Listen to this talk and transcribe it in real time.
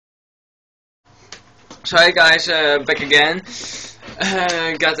So hi guys, back again.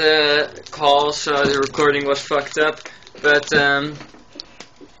 Got a call, so the recording was fucked up. But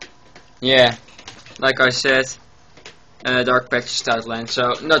yeah, like I said, Dark Patch Outland.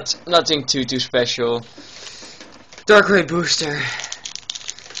 So nothing too special. Darkrai booster.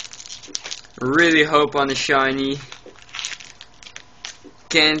 Really hope on a shiny.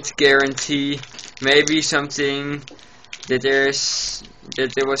 Can't guarantee. Maybe something that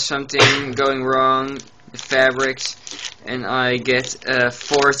there was something going wrong, the fabrics, and I get a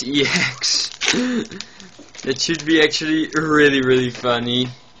 4th EX. That should be actually really funny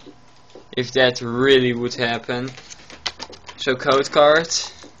if that really would happen. So code card.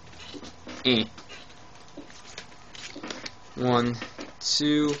 1,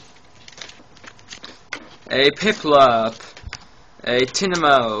 2. A Piplup. A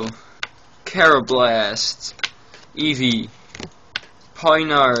Tinamo. Carablast. Eevee.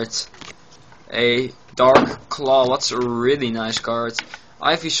 Poinard, a Dark Claw, what's a really nice card,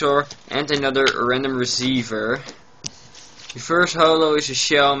 Ivysaur, and another random receiver. The first holo is a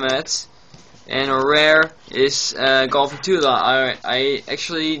Shelmet, and a rare is Galvantula. I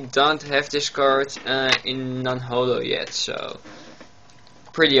actually don't have this card in non-holo yet, so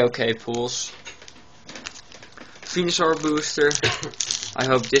pretty okay pulls. Venusaur booster. I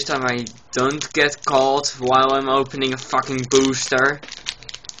hope this time I don't get called while I'm opening a fucking booster.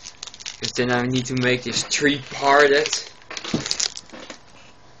 Because then I need to make this 3-parted.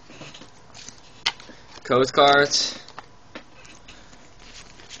 Code card.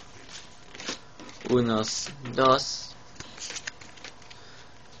 Unos, dos.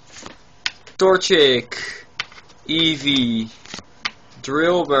 Torchic. Eevee.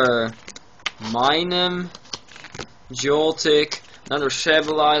 Drillbur. Minun. Joltik. Another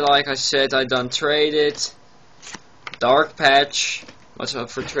Sableye, like I said, I done traded. Dark Patch, what's up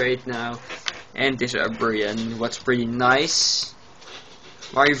for trade now? And this Umbreon, what's pretty nice.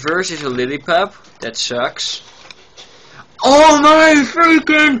 My reverse is a Lillipup, that sucks. Oh my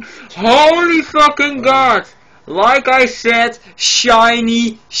freaking holy fucking god! Like I said,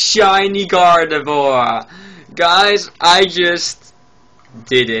 shiny Gardevoir. Guys, I just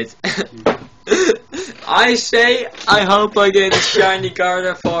did it. I say, I hope I get a shiny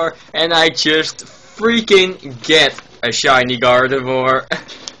Gardevoir, and I just freaking get a shiny Gardevoir.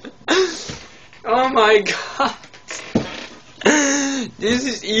 Oh my god. This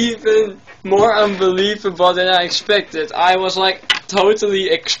is even more unbelievable than I expected. I was like totally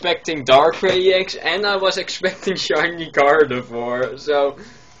expecting Darkrai EX, and I was expecting shiny Gardevoir. So,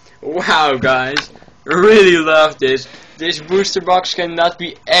 wow guys, really love this. This booster box cannot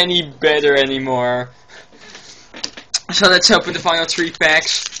be any better anymore. So let's open the final 3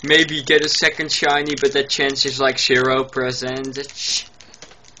 packs. Maybe get a second shiny, but that chance is like 0%.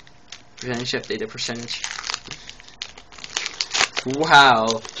 Percentage update, percentage.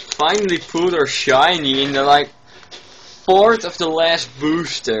 Wow. Finally pulled our shiny in the like 4th of the last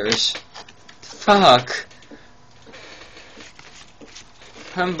boosters. Fuck.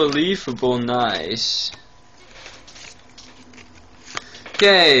 Unbelievable nice.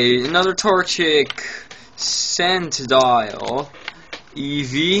 Okay, another Torchic. Sandile,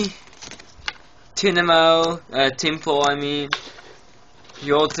 Eevee, Tinamo, Timple I mean,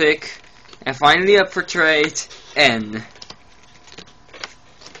 Joltik, and finally up for trade, N.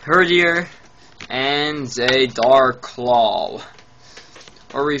 Herdier, and a Dark Claw.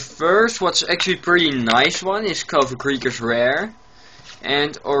 Our reverse, what's actually pretty nice one, is Kovakrieker's rare.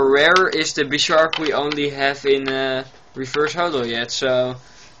 And our rare is the Bisharp we only have in reverse holo yet, so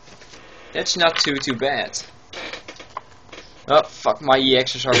that's not too bad. Oh, fuck, my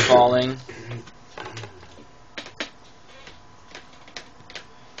EXs are falling.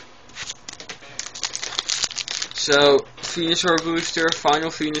 So, Venusaur booster,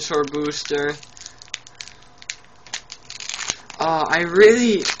 final Venusaur booster. Oh, I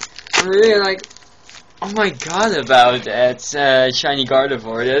really like, oh my god about that shiny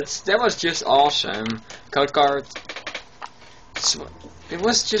Gardevoir. That was just awesome. Code card. It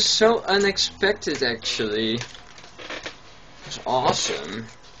was just so unexpected actually. It was awesome.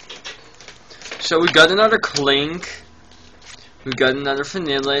 So we got another Klink. We got another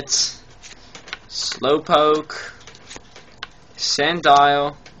Vanillit. Slowpoke.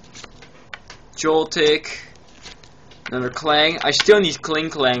 Sandile. Joltik. Another Klang. I still need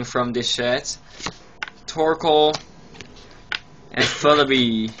Klingklang from this set. Torkoal. And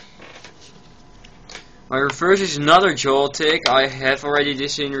Vullaby. My reverse is another Joltik. I have already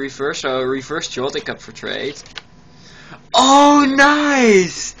this in reverse, so reverse Joltik up for trade. Oh,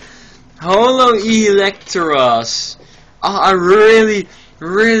 nice! Holo Electros. Oh, I really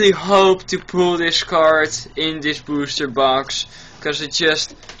really hope to pull this card in this booster box, because it's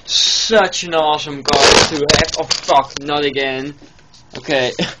just such an awesome card to have. Oh fuck, not again.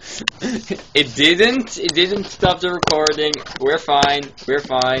 Okay, it didn't stop the recording. We're fine.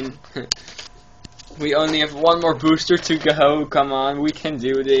 We only have one more booster to go. Come on, we can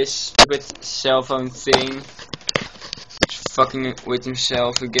do this. Stupid cell phone thing. He's fucking with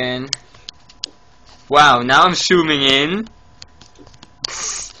himself again. Wow, now I'm zooming in.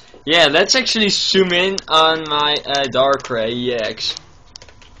 Yeah, let's actually zoom in on my Darkrai EX.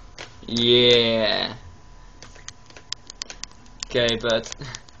 Yeah. Okay, but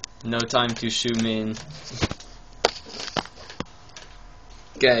no time to zoom in.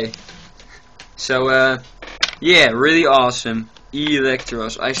 Okay. So, yeah, really awesome.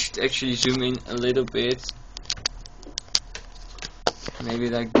 Electros. I should actually zoom in a little bit. Maybe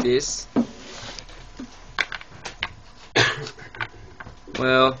like this.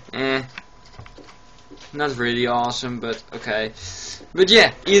 Well, not really awesome, but okay. But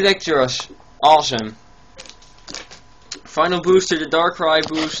yeah, Electros. Awesome. Final booster, the Darkrai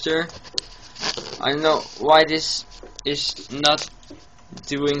booster. I don't know why this is not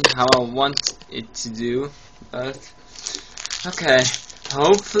doing how I want it to do, but okay.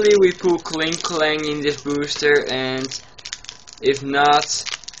 Hopefully we pull Klingklang in this booster, and if not,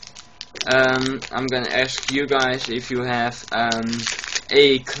 I'm gonna ask you guys if you have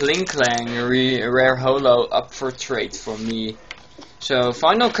a Klingklang rare holo up for trade for me. So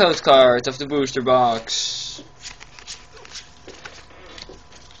final code card of the booster box.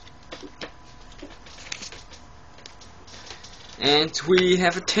 And we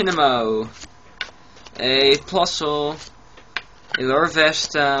have a Tinamo, a Plusle, a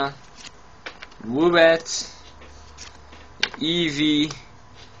Lorvesta, Woobat, Eevee,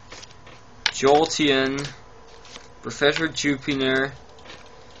 Jolteon, Professor Jupiter,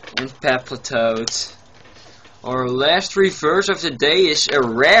 and Peplatoad. Our last reverse of the day is a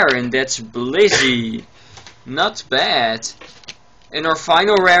rare, and that's Blizzy. Not bad. And our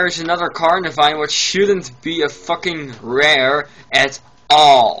final rare is another Carnivine, which shouldn't be a fucking rare at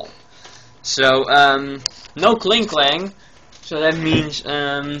all. So, no Klingklang. So that means,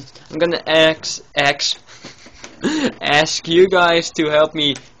 I'm gonna ask you guys to help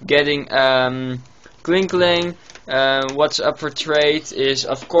me getting, Klingklang. What's up for trade is,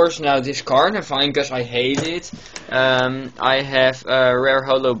 of course, now this Carnivine, because I hate it. I have a rare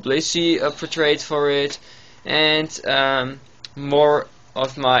holo Blizzy up for trade for it. And, more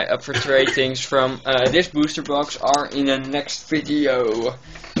of my up for trade things from this booster box are in the next video.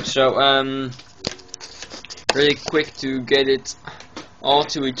 So really quick to get it all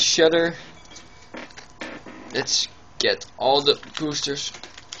to each other. Let's get all the boosters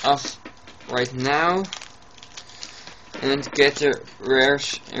off right now and get the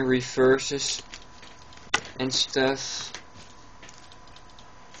rares and reverses and stuff.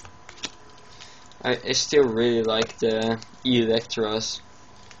 I still really like the Electros.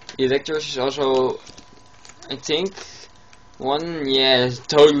 Electros is also, I think,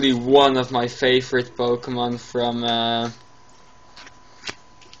 totally one of my favorite Pokemon from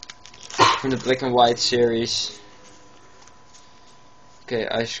the Black and White series. Okay,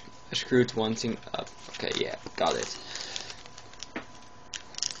 I screwed one thing up. Okay, yeah, got it.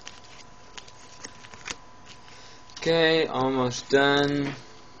 Okay, almost done.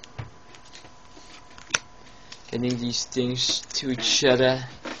 Getting these things to each other.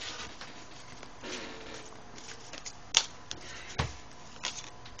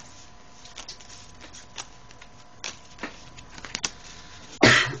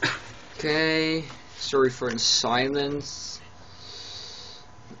 Okay, sorry for the silence.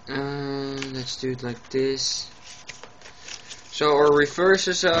 Let's do it like this. So our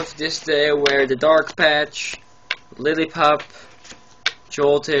reverses of this day were the Dark Patch, Lillipup,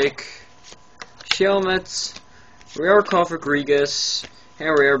 Joltik, Shelmet, rare Cofagrigus, and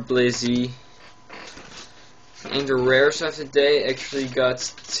rare Blizzy. And the rares of the day actually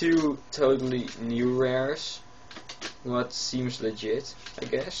got two totally new rares. What seems legit, I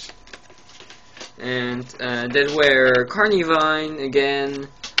guess. And that were Carnivine again,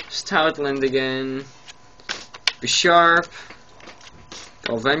 Stoutland again, Bisharp,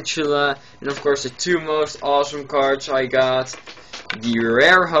 Galvantula, and of course the two most awesome cards I got, the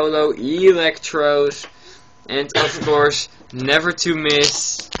rare holo Electros, and of course, never to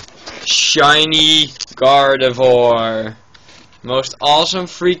miss, shiny Gardevoir. Most awesome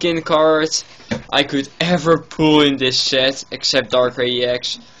freaking cards I could ever pull in this set, except Darkrai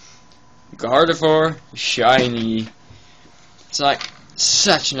EX. Gardevoir, shiny. It's like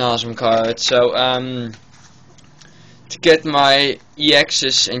such an awesome card. So to get my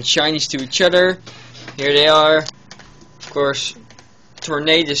EXs and shinies to each other. Here they are. Of course,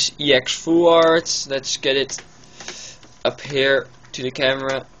 Tornadus EX full art. Let's get it up here to the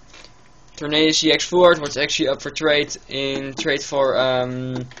camera. Tornadus EX full art was actually up for trade for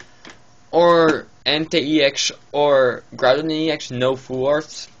or Ante EX or Groudon EX, no full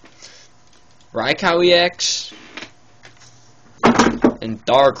art. Raikou EX and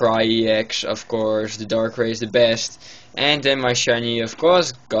Darkrai EX, of course. The Darkrai is the best. And then my shiny, of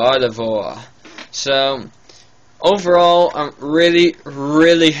course, God of War. So overall, I'm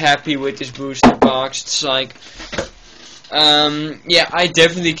really happy with this booster box. It's like, yeah, I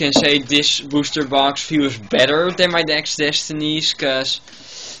definitely can say this booster box feels better than my next Destinies, cause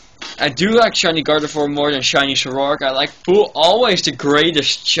I do like shiny Gardevoir more than shiny Zoroark. I like pull always the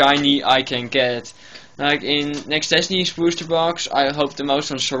greatest shiny I can get. Like in next Destiny's booster box, I hope the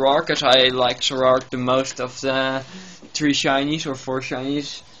most on Zoroark, because I like Zoroark the most of the 3 shinies or 4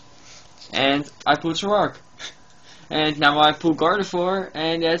 shinies. And I pulled Zoroark. And now I pull Gardevoir,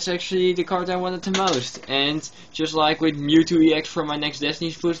 and that's actually the card I wanted the most. And just like with Mewtwo EX for my next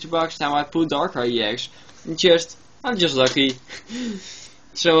Destiny's booster box, now I pull Darkrai EX. I'm just lucky.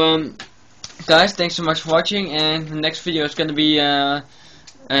 So, guys, thanks so much for watching, and the next video is gonna be, the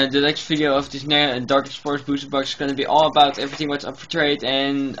next video of this Dark Sports booster box is gonna be all about everything what's up for trade,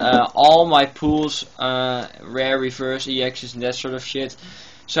 and, all my pools, rare, reverse, EXs, and that sort of shit.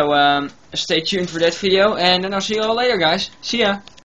 So, stay tuned for that video, and then I'll see you all later, guys. See ya!